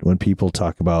 right? When people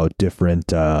talk about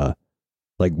different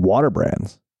like water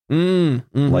brands,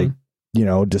 like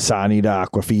Dasani to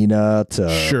Aquafina to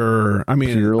sure. I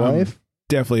mean, Pure Life.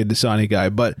 Definitely a Dasani guy,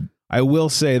 but I will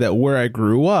say that where I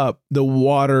grew up, the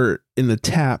water in the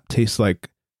tap tastes like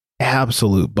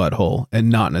absolute butthole and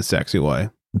not in a sexy way.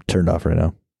 I'm turned off right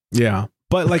now. Yeah.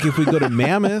 But like if we go to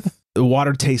Mammoth, the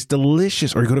water tastes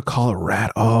delicious. Or you go to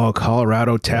Colorado. Oh,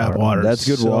 Colorado tap water. That's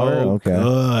good water. Okay.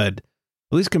 Good.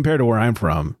 At least compared to where I'm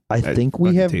from. I think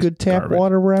we have good tap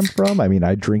water where I'm from. I mean,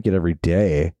 I drink it every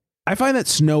day. I find that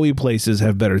snowy places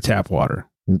have better tap water.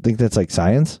 You think that's like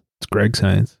science? It's Greg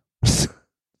science.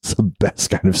 It's the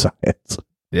best kind of science.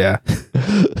 Yeah.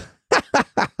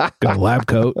 Got a lab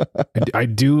coat. I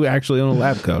do actually own a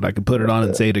lab coat. I can put it on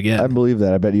and say it again. I believe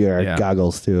that. I bet you have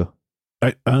goggles too.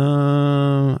 I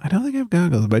don't think I have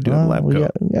goggles, but I do have a lab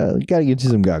coat. Yeah, you gotta get you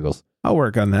some goggles. I'll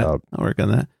work on that.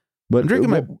 But I'm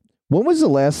drinking when was the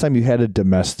last time you had a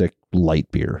domestic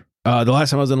light beer? The last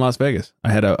time I was in Las Vegas,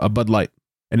 I had a Bud Light.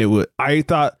 And I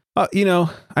thought,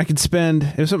 I could spend,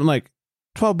 it was something like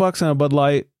 $12 on a Bud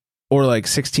Light or like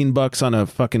 $16 on a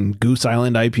fucking Goose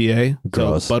Island IPA.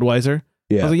 Gross. So Budweiser.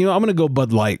 Yeah. I was like, I'm going to go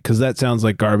Bud Light because that sounds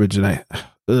like garbage.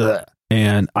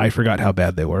 And I forgot how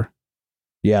bad they were.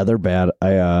 Yeah, they're bad.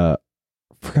 I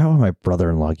forgot what my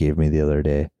brother-in-law gave me the other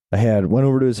day. Went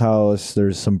over to his house.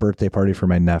 There's some birthday party for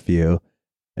my nephew.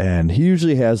 And he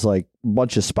usually has like a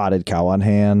bunch of Spotted Cow on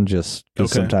hand just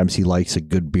because sometimes he likes a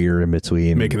good beer in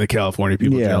between. Making the California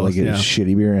people jealous. Like a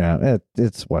shitty beer. Yeah,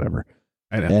 it's whatever.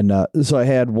 I know. And so I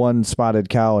had one Spotted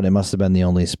Cow, and it must have been the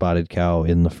only Spotted Cow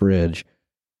in the fridge.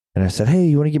 And I said, hey,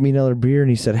 you want to get me another beer? And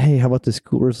he said, hey, how about this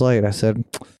Coors Light? I said,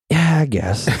 yeah, I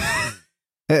guess.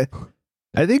 I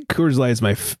think Coors Light is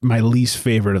my least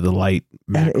favorite of the light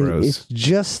macros. It's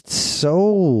just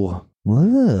so...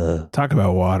 Ugh. Talk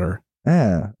about water.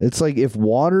 Yeah, it's like if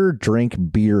water drank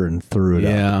beer and threw it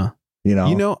up.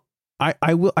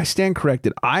 I stand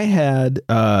corrected. I had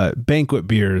banquet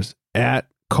beers at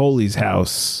Coley's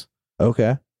house.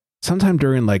 Okay. Sometime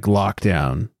during like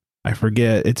lockdown. I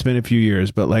forget. It's been a few years,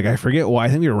 but like I forget why. I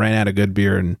think we ran out of good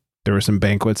beer and there were some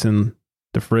banquets in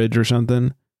the fridge or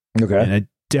something. Okay. And I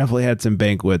definitely had some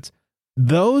banquets.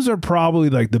 Those are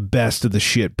probably like the best of the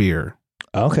shit beer.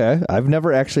 Okay. I've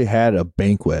never actually had a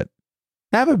banquet.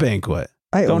 Have a banquet.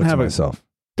 I don't have myself.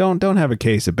 Don't have a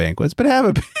case of banquets, but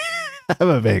have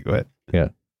a banquet. Yeah.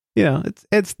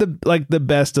 It's the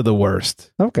best of the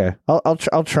worst. Okay.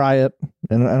 I'll try it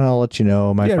and I'll let you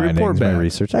know my findings, my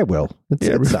research. I will.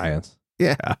 It's science.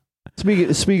 Yeah.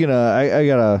 Speaking of, I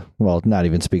gotta, well, not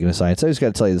even speaking of science. I just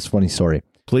gotta tell you this funny story.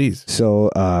 Please. So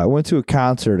I went to a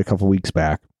concert a couple weeks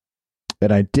back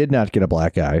and I did not get a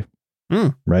black eye.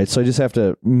 Right. So I just have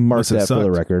to mark that for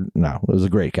the record. No, it was a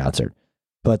great concert.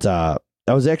 But I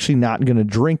was actually not going to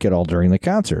drink at all during the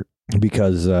concert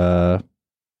because,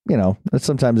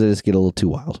 sometimes I just get a little too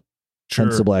wild. Sure.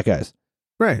 Hence the black eyes.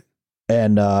 Right.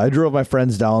 And I drove my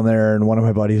friends down there, and one of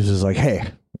my buddies was like, hey,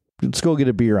 let's go get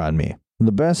a beer on me. And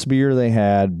the best beer they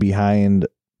had behind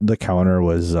the counter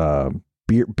was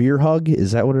Beer Hug.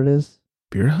 Is that what it is?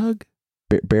 Beer Hug?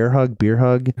 Bear Hug? Beer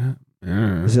Hug?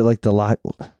 Is it like the lot?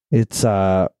 It's,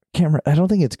 I don't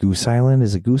think it's Goose Island.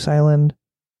 Is it Goose Island?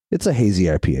 It's a hazy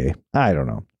IPA. I don't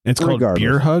know. It's called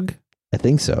Beer Hug? I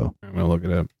think so. I'm going to look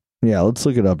it up. Yeah, let's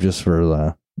look it up just for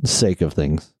the sake of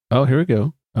things. Oh, here we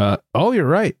go. You're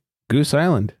right. Goose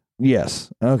Island.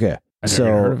 Yes. Okay. I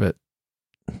never heard of it.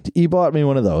 He bought me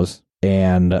one of those,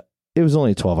 and it was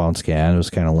only a 12-ounce can. It was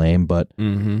kind of lame, but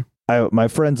my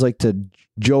friends like to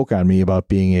joke on me about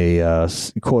being a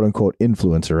quote-unquote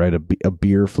influencer, right? A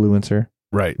beer fluencer.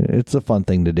 Right. It's a fun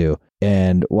thing to do.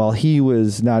 And while he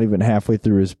was not even halfway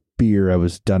through his beer, I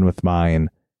was done with mine.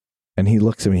 And he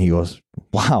looks at me, he goes,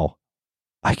 wow,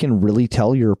 I can really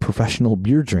tell you're a professional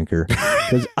beer drinker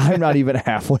because I'm not even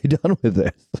halfway done with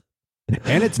this.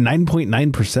 And it's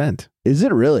 9.9%. Is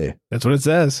it really? That's what it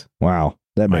says. Wow.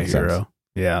 That makes sense.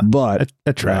 Yeah. But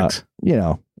that tracks.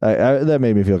 That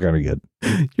made me feel kind of good.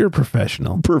 You're a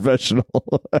professional.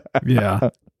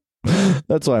 Yeah.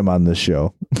 That's why I'm on this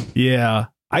show. Yeah.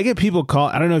 I get people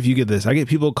I don't know if you get this. I get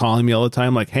people calling me all the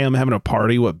time like, hey, I'm having a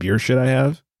party. What beer should I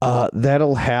have?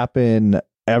 That'll happen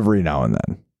every now and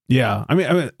then. Yeah. I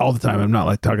mean, all the time. I'm not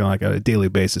like talking like on a daily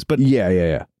basis, but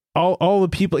yeah. All the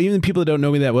people, even the people that don't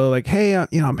know me that well, like, hey,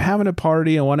 I'm having a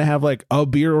party. I want to have like a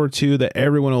beer or two that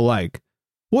everyone will like.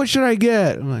 What should I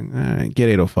get? I'm like, get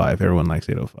 805. Everyone likes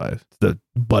 805. It's the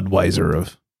Budweiser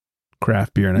of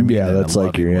craft beer. And I mean, that's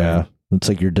like it's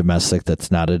like your domestic.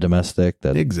 That's not a domestic.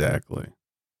 Exactly.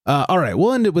 All right.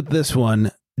 We'll end it with this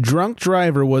one. Drunk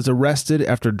driver was arrested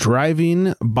after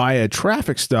driving by a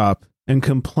traffic stop and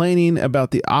complaining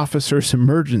about the officer's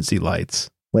emergency lights.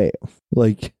 Wait,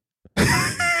 like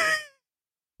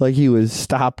he was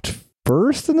stopped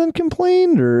first and then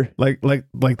complained, or like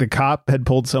the cop had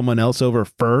pulled someone else over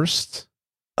first.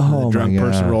 Oh, the drunk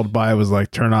person rolled by, was like,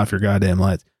 turn off your goddamn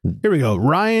lights. Here we go.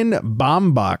 Ryan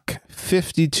Bombach,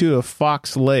 52 of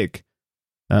Fox Lake,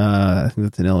 I think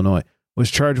that's in Illinois, was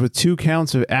charged with 2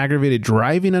 counts of aggravated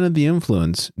driving under the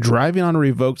influence, driving on a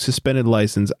revoked suspended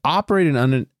license, operating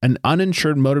on an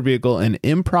uninsured motor vehicle, and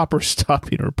improper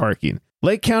stopping or parking.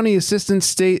 Lake County Assistant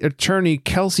State Attorney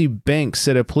Kelsey Banks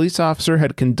said a police officer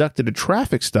had conducted a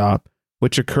traffic stop,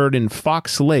 which occurred in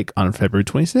Fox Lake on February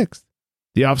 26th.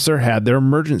 The officer had their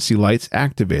emergency lights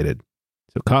activated.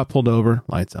 So cop pulled over,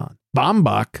 lights on.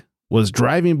 Bombach was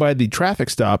driving by the traffic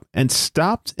stop and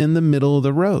stopped in the middle of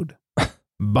the road.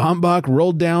 Bombach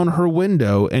rolled down her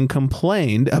window and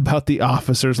complained about the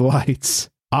officer's lights.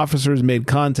 Officers made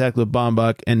contact with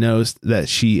Bombach and noticed that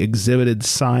she exhibited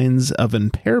signs of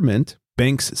impairment.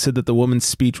 Banks said that the woman's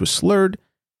speech was slurred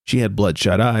She had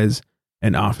bloodshot eyes,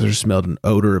 and officers smelled an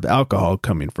odor of alcohol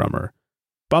coming from her.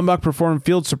 Baumbach performed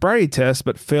field sobriety tests,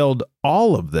 but failed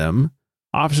all of them.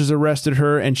 Officers arrested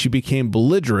her, and she became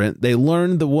belligerent. They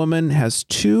learned the woman has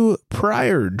 2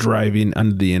 prior driving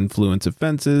under the influence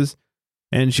offenses,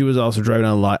 and she was also driving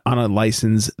on a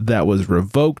license that was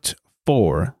revoked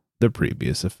for the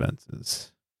previous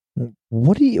offenses.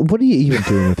 What are you even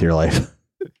doing with your life?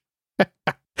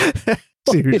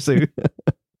 Seriously.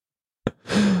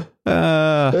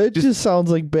 It just sounds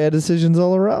like bad decisions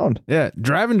all around. Yeah,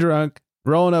 driving drunk,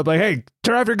 rolling up like, hey,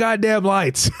 turn off your goddamn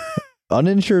lights.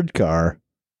 Uninsured car.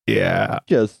 Yeah.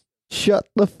 Just shut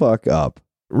the fuck up.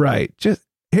 Right. Just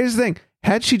here's the thing.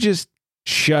 Had she just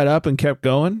shut up and kept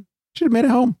going, she'd have made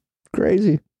it home.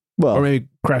 Crazy. Well, or maybe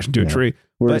crashed into a tree.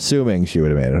 We're assuming she would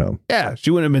have made it home. Yeah,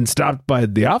 she wouldn't have been stopped by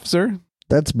the officer.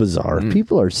 That's bizarre.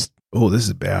 People are... Oh, this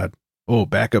is bad. Oh,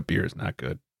 backup beer is not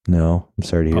good. No, I'm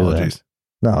sorry to hear that.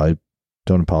 No, I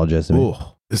don't apologize to me.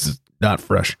 Oh, this is not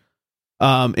fresh.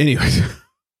 Anyways,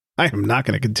 I am not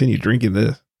going to continue drinking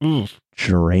this.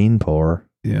 Drain pour.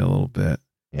 Yeah, a little bit.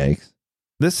 Yikes.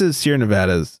 This is Sierra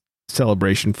Nevada's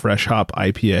Celebration Fresh Hop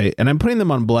IPA, and I'm putting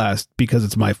them on blast because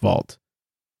it's my fault.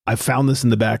 I found this in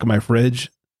the back of my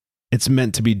fridge. It's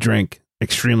meant to be drank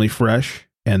extremely fresh,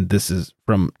 and this is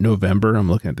from November. I'm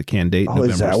looking at the can date. Oh,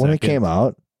 November is that 2nd. When it came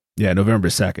out? Yeah, November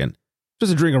 2nd.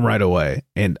 Just to drink them right away,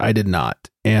 and I did not.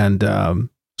 And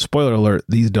spoiler alert,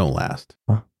 these don't last.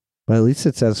 Well, at least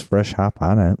it says fresh hop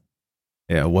on it.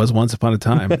 Yeah, it was once upon a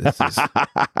time. This is,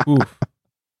 oof.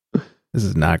 This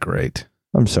is not great.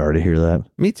 I'm sorry to hear that.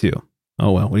 Me too.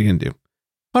 Oh, well, what are you going to do?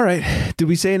 All right. Did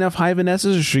we say enough high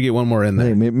Vanessas, or should we get one more in there?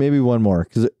 Hey, maybe one more,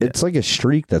 because it's like a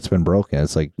streak that's been broken.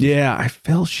 It's like... Yeah, I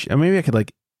feel... maybe I could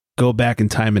like go back in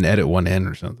time and edit one in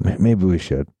or something. Maybe we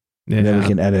should. Yeah. And then we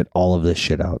can edit all of this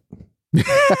shit out. It's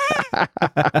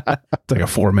like a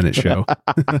 4-minute show.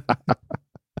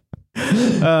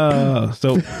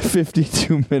 So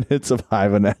 52 minutes of high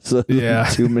Vanessa. Yeah.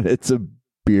 2 minutes of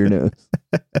beer news.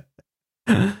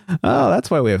 Oh,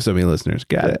 that's why we have so many listeners.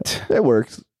 Got it. It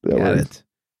works. Got it.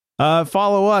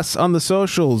 Follow us on the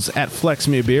socials at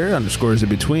FlexMeABeer, underscores in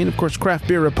between. Of course, Craft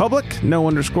Beer Republic, no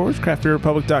underscores,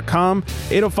 craftbeerrepublic.com,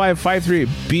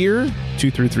 805-538-BEER,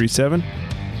 2337.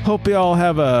 Hope you all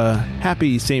have a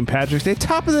happy St. Patrick's Day.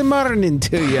 Top of the morning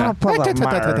to you. Top of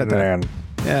the morning.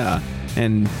 Yeah,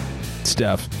 and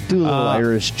stuff. Do a little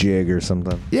Irish jig or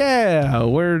something. Yeah,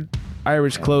 wear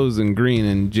Irish clothes and green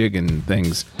and jig and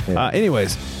things. Yeah.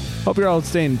 Anyways, hope you're all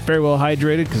staying very well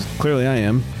hydrated, because clearly I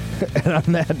am. And on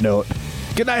that note,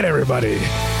 good night, everybody.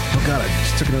 Oh, God, I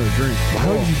just took another drink. Why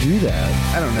would you do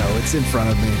that? I don't know. It's in front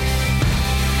of me.